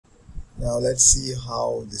Now let's see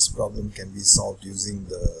how this problem can be solved using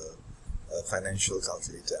the financial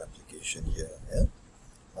calculator application here. Yeah?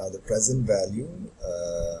 Now the present value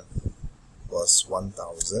was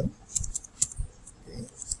 1,000. Okay.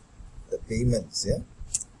 The payments,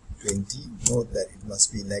 20. Note that it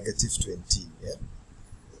must be negative 20.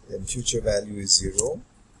 Then future value is 0.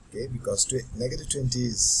 Okay, because negative 20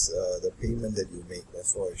 is the payment that you make,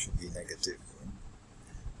 therefore it should be negative.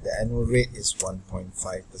 The annual rate is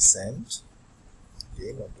 1.5%.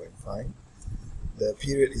 Okay, 1.5. The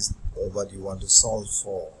period is what you want to solve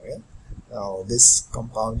for. Now this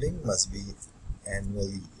compounding must be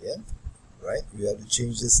annually. Right? You have to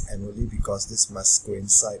change this annually because this must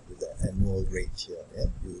coincide with the annual rate here.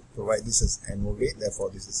 You provide this as annual rate, therefore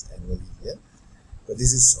this is annually. But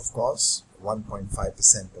this is of course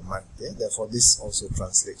 1.5% per month. Therefore this also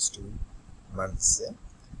translates to months.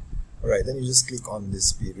 Alright, then you just click on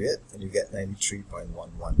this period and you get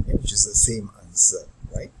 93.11, which is the same answer,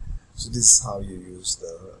 right? So this is how you use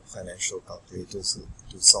the financial calculators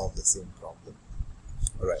to solve the same problem.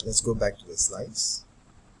 Alright, let's go back to the slides.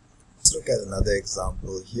 Let's look at another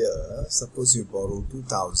example here. Suppose you borrow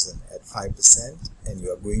 2,000 at 5% and you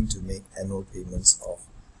are going to make annual payments of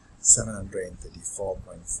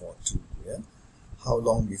 734.42. How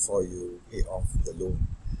long before you pay off the loan?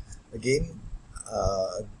 Again,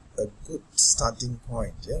 a good starting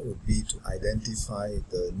point would be to identify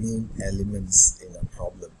the known elements in a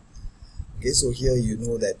problem. Okay, so here you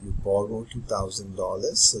know that you borrow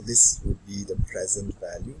 $2,000, so this would be the present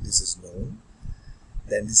value. This is known.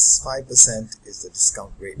 Then this 5% is the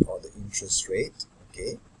discount rate or the interest rate.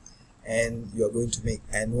 Okay, and you are going to make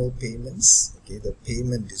annual payments. Okay, the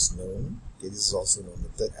payment is known. Okay, this is also known. The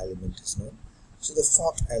third element is known. So the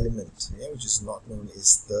fourth element, which is not known,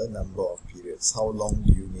 is the number of periods. How long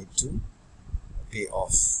do you need to pay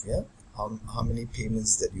off? How many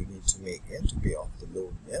payments that you need to make to pay off the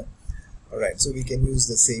loan? Alright, so we can use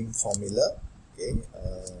the same formula. Okay,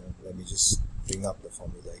 let me just bring up the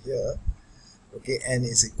formula here. Okay, n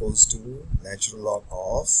is equals to natural log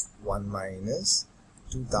of 1 minus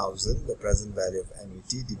 2,000, the present value of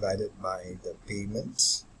annuity, divided by the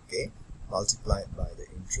payment, okay, multiplied by the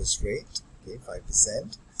interest rate, okay,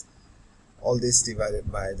 5%. All this divided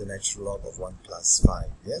by the natural log of 1 plus 5.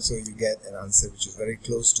 So you get an answer which is very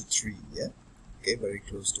close to 3. Okay, very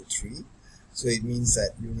close to 3. So it means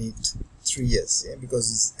that you need 3 years. Because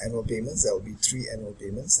it's annual payments, there will be 3 annual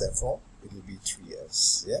payments. Therefore, it will be 3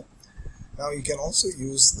 years. Now you can also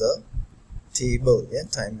use the table,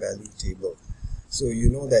 time value table. So you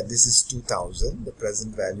know that this is 2,000. The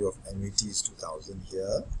present value of annuity is 2,000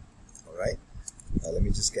 here. All right. Let me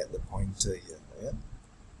just get the pointer here.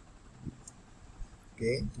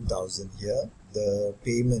 Okay, 2,000 here. The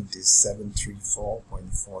payment is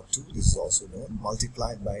 734.42. This is also known.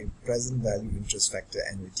 Multiplied by present value interest factor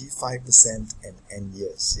annuity, 5% and n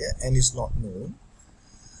years. N is not known.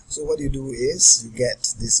 So what you do is you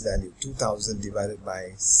get this value 2,000 divided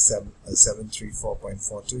by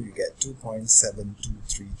 734.42. You get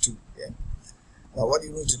 2.7232. Now what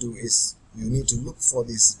you need to do is you need to look for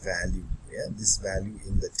this value. This value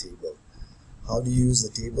in the table. How do you use the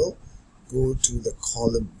table? Go to the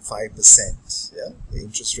column 5%. The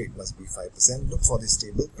interest rate must be 5%. Look for this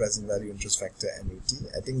table, present value interest factor annuity.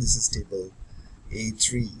 I think this is table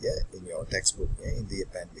A3 in your textbook, in the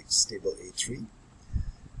appendix, table A3.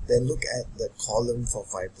 Then look at the column for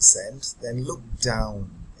 5%. Then look down,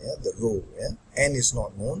 the row. N is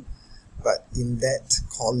not known, but in that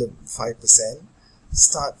column 5%,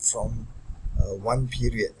 start from one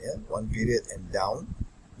period, one period and down.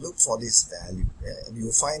 Look for this value, and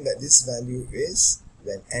you'll find that this value is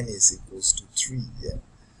when n is equals to 3.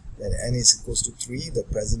 When n is equals to 3, the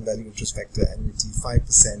present value interest factor annuity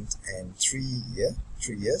 5% and 3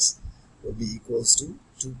 years will be equals to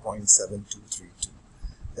 2.7232.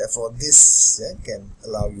 Therefore, this can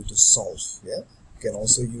allow you to solve. You can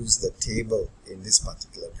also use the table in this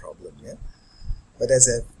particular problem. But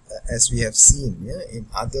as we have seen in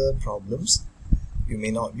other problems, you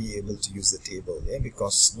may not be able to use the table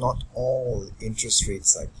because not all interest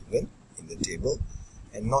rates are given in the table,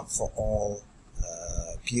 and not for all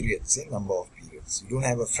periods, number of periods. You don't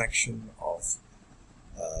have a fraction of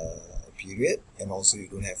a period, and also you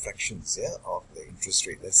don't have fractions of the interest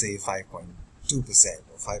rate. Let's say 5.2% or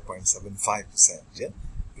 5.75%.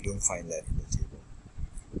 You don't find that in the table.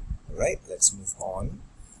 Alright, let's move on.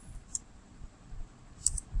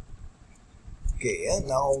 Okay,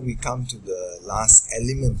 now we come to the last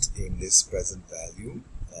element in this present value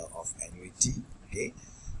of annuity. Okay,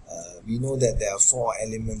 we know that there are 4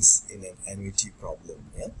 elements in an annuity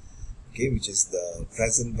problem. Okay, which is the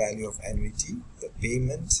present value of annuity, the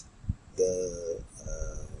payment, the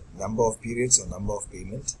number of periods or number of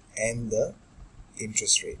payment and the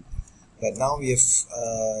interest rate. But now we have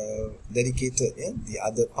dedicated the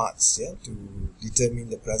other parts to determine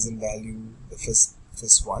the present value, the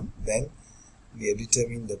first one. Then we have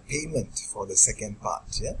determined the payment for the second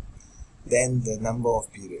part. Then the number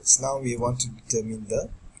of periods. Now we want to determine the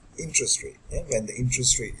interest rate. When the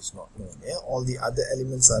interest rate is not known. All the other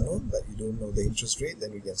elements are known, but you don't know the interest rate,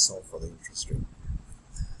 then we can solve for the interest rate.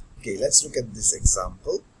 Okay, let's look at this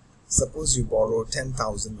example. Suppose you borrow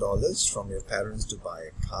 $10,000 from your parents to buy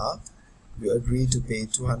a car. You agree to pay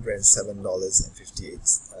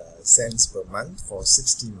 $207.58 per month for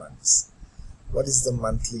 60 months. What is the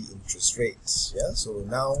monthly interest rate? So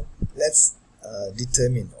now let's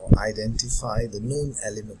determine or identify the known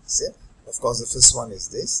elements. Of course, the first one is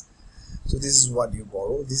this. So this is what you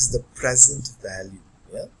borrow. This is the present value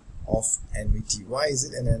of annuity. Why is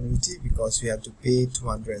it an annuity? Because you have to pay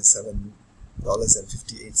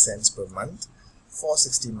 $207.58 per month for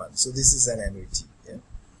 60 months. So this is an annuity.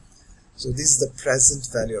 So this is the present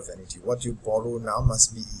value of annuity. What you borrow now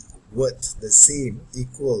must be worth the same,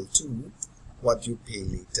 equal to what you pay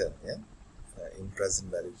later, in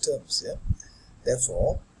present value terms.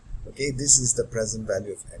 Therefore, okay, this is the present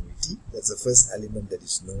value of annuity. That's the first element that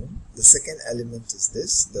is known. The second element is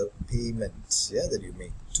this, the payment that you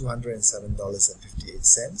make,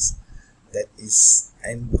 $207.58. That is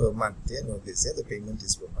N per month. Note this, the payment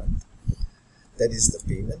is per month. That is the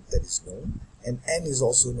payment that is known. And N is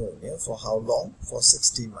also known. For how long? For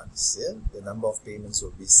 60 months. The number of payments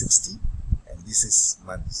will be 60, and this is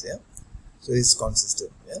months. So it's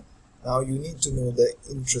consistent. Now you need to know the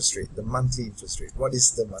interest rate, the monthly interest rate. What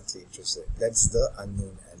is the monthly interest rate? That's the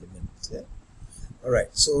unknown element.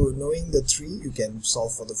 Alright, so knowing the 3, you can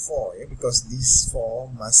solve for the 4, because these 4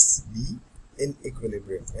 must be in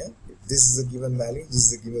equilibrium. If this is a given value,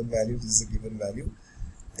 this is a given value, this is a given value,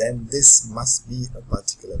 then this must be a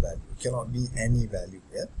particular value. It cannot be any value.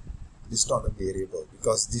 It's not a variable,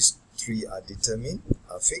 because these 3 are determined,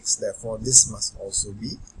 are fixed. Therefore, this must also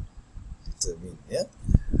be determined.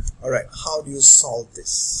 Alright, how do you solve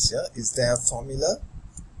this? Is there a formula?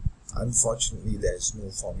 Unfortunately, there is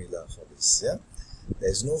no formula for this. There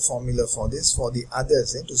is no formula for this. For the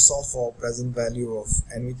others, to solve for present value of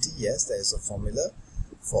annuity, yes, there is a formula.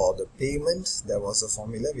 For the payment, there was a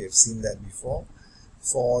formula. We have seen that before.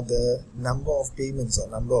 For the number of payments or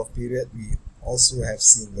number of period, we also have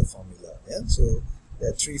seen the formula. So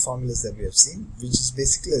there are 3 formulas that we have seen, which is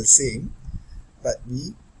basically the same, but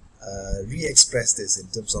we re-express this in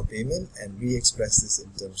terms of payment and re-express this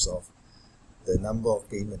in terms of the number of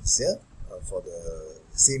payments for the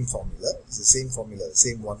same formula. It's the same formula, the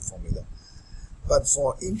same one formula. But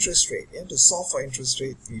for interest rate, to solve for interest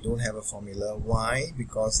rate, we don't have a formula. Why?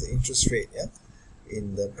 Because the interest rate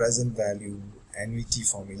in the present value annuity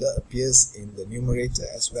formula appears in the numerator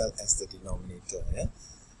as well as the denominator.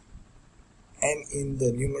 And in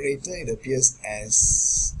the numerator, it appears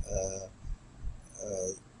as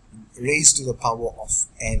raised to the power of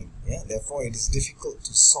n. Therefore, it is difficult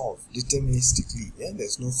to solve deterministically.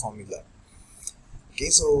 There's no formula. Okay,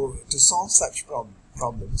 so to solve such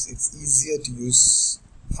problems, it's easier to use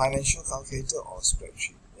financial calculator or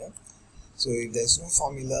spreadsheet. So if there's no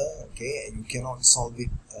formula, okay, you cannot solve it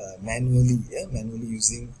manually. Manually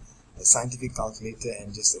using a scientific calculator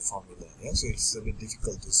and just a formula. So it's a bit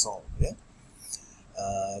difficult to solve. There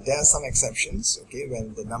are some exceptions, okay,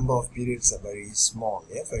 when the number of periods are very small.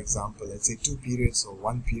 For example, let's say 2 periods or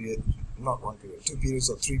 1 period, not 1 period, 2 periods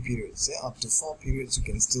or 3 periods. Up to 4 periods you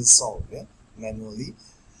can still solve manually.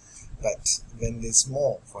 But when there's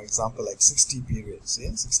more, for example, like 60 periods,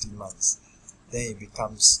 60 months, then it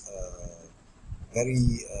becomes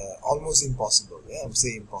very almost impossible. I would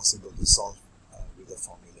say impossible to solve with a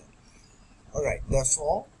formula. Alright,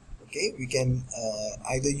 therefore, okay, we can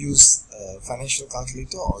either use financial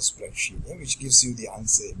calculator or spreadsheet, which gives you the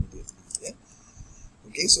answer immediately.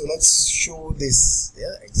 Okay, so let's show this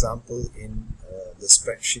example in the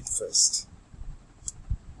spreadsheet first.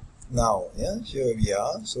 Now, here we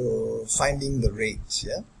are. So finding the rate.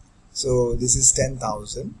 So this is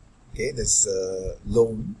 10,000. Okay, this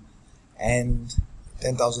loan and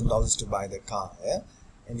 $10,000 to buy the car.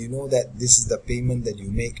 And you know that this is the payment that you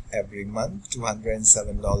make every month,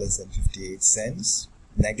 $207.58.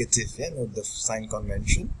 Negative. Note the sign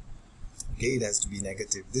convention. Okay, it has to be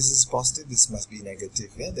negative. This is positive. This must be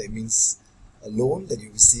negative. That means a loan that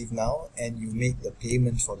you receive now, and you make the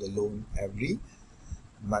payment for the loan every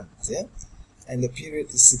month. And the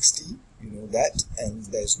period is 60. You know that, and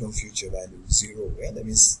there is no future value, 0. That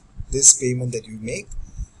means this payment that you make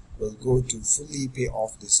will go to fully pay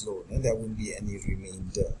off this loan, and there won't be any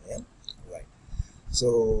remainder.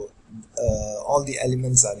 So all the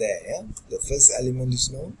elements are there. Yeah, the first element is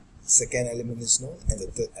known, second element is known, and the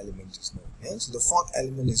third element is known. Yeah, so the fourth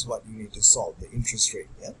element is what you need to solve, the interest rate.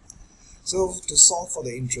 Yeah, so to solve for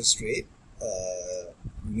the interest rate,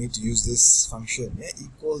 you need to use this function, yeah,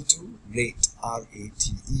 equal to rate,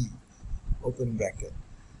 R-A-T-E, open bracket.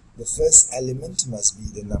 The first element must be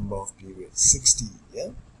the number of periods, 60,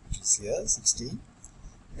 yeah, which is here, 60.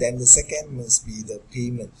 Then the second must be the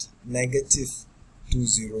payment, negative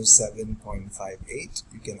 207.58.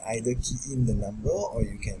 You can either key in the number or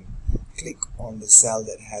you can click on the cell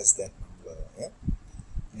that has that number. Yeah?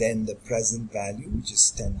 Then the present value, which is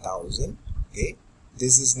 10,000. Okay,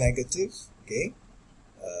 this is negative. Okay,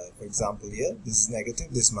 for example here, this is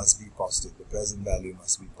negative, this must be positive. The present value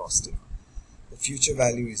must be positive. The future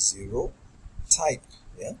value is 0. Type.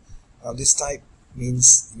 Yeah. Now this type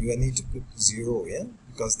means you need to put 0. Yeah,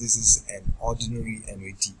 because this is an ordinary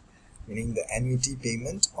annuity, meaning the annuity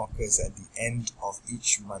payment occurs at the end of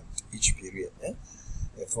each month, each period. Yeah?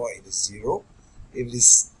 Therefore, it is 0. If it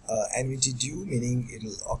is annuity due, meaning it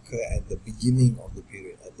will occur at the beginning of the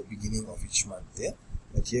period, at the beginning of each month. Yeah?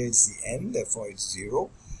 But here it's the end, therefore it's 0.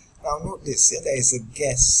 Now note this, yeah? There is a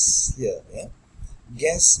guess here. Yeah?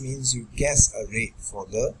 Guess means you guess a rate for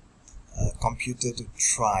the computer to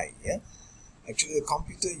try. Yeah? Actually, the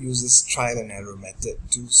computer uses trial and error method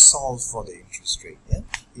to solve for the interest rate. Yeah?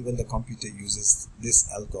 Even the computer uses this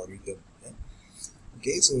algorithm. Yeah?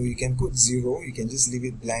 Okay, so you can put 0, you can just leave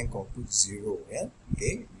it blank or put 0. Yeah?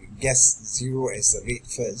 Okay, you guess 0 as the rate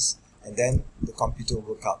first, and then the computer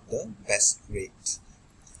will work out the best rate.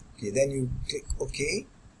 Okay, then you click OK,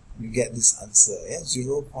 you get this answer. Yeah?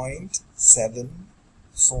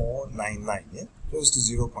 0.7499. Yeah? Close to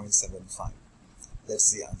 0.75.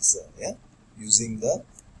 That's the answer. Yeah? Using the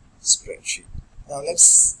spreadsheet. Now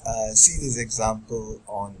let's see this example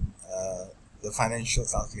on the financial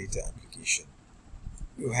calculator application.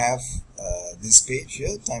 You have this page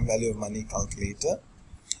here, time value of money calculator.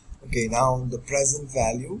 Okay, now the present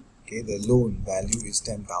value, okay, the loan value is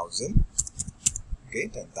 10,000. Okay,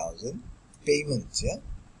 10,000. Payment, yeah,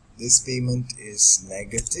 this payment is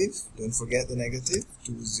negative. Don't forget the negative,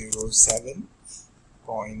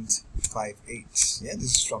 207.58. Yeah,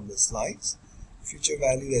 this is from the slides. Future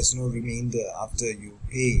value, there's no remainder after you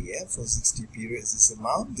pay. Yeah, for 60 periods this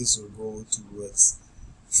amount, this will go towards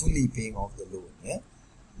fully paying off the loan. Yeah,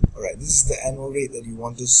 all right, this is the annual rate that you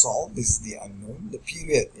want to solve. This is the unknown. The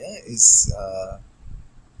period, yeah, is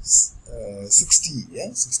 60.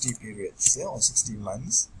 Yeah, 60 periods, yeah, or 60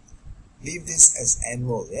 months. Leave this as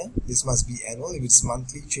annual. Yeah, this must be annual. If it's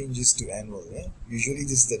monthly, changes to annual. Yeah, usually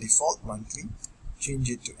this is the default monthly, change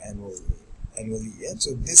it to annually. Yeah,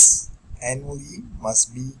 so this annually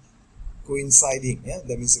must be coinciding. Yeah,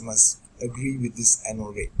 that means it must agree with this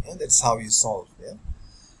annual rate. Yeah, that's how you solve. Yeah,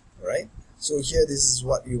 all right. So here, this is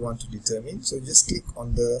what you want to determine. So just click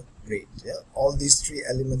on the rate. Yeah, all these three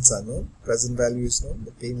elements are known. Present value is known,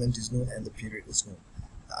 the payment is known, and the period is known.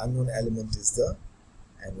 The unknown element is the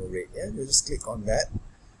annual rate. Yeah, you just click on that,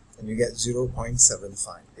 and you get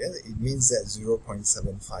 0.75. Yeah, it means that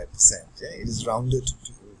 0.75%. Yeah, it is rounded to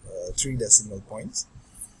 3 decimal points.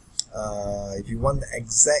 If you want the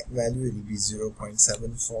exact value, it will be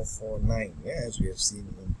 0.7449. Yeah, as we have seen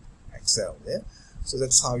in Excel. Yeah, so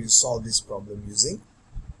that's how you solve this problem using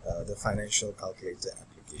the financial calculator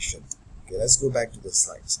application. Okay, let's go back to the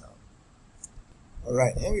slides now.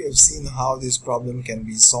 Alright, here we have seen how this problem can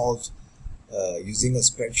be solved using a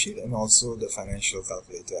spreadsheet and also the financial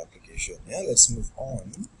calculator application. Yeah, let's move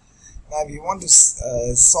on. Now, if you want to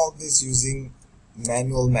solve this using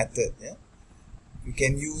manual method, yeah, you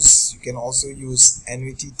can also use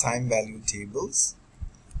annuity time value tables.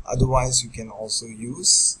 Otherwise, you can also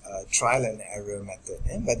use trial and error method.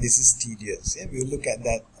 Yeah? But this is tedious. Yeah? We'll look at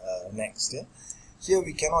that next. Yeah? Here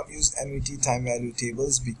we cannot use annuity time value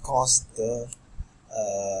tables because the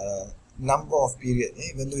number of period,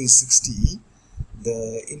 even though it's 60,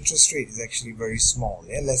 the interest rate is actually very small,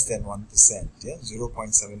 yeah? Less than 1%, yeah?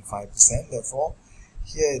 0.75%. Therefore,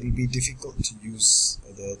 here it will be difficult to use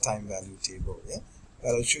the time value table. Yeah?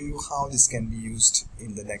 But I'll show you how this can be used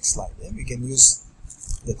in the next slide. Yeah? We can use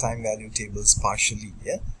the time value tables partially,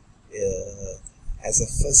 yeah, as a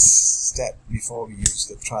first step before we use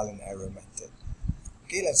the trial and error method.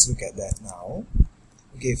 Okay, let's look at that now.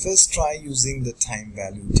 Okay, first try using the time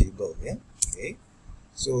value table. Yeah, okay,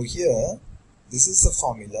 so here this is the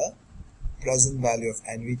formula: present value of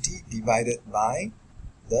annuity divided by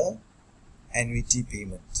the annuity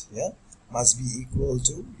payment. Yeah, must be equal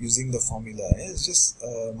to, using the formula. Yeah? It's just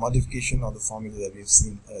a modification of the formula that we've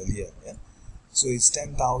seen earlier. Yeah. So it's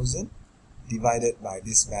 10,000 divided by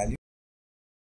this value.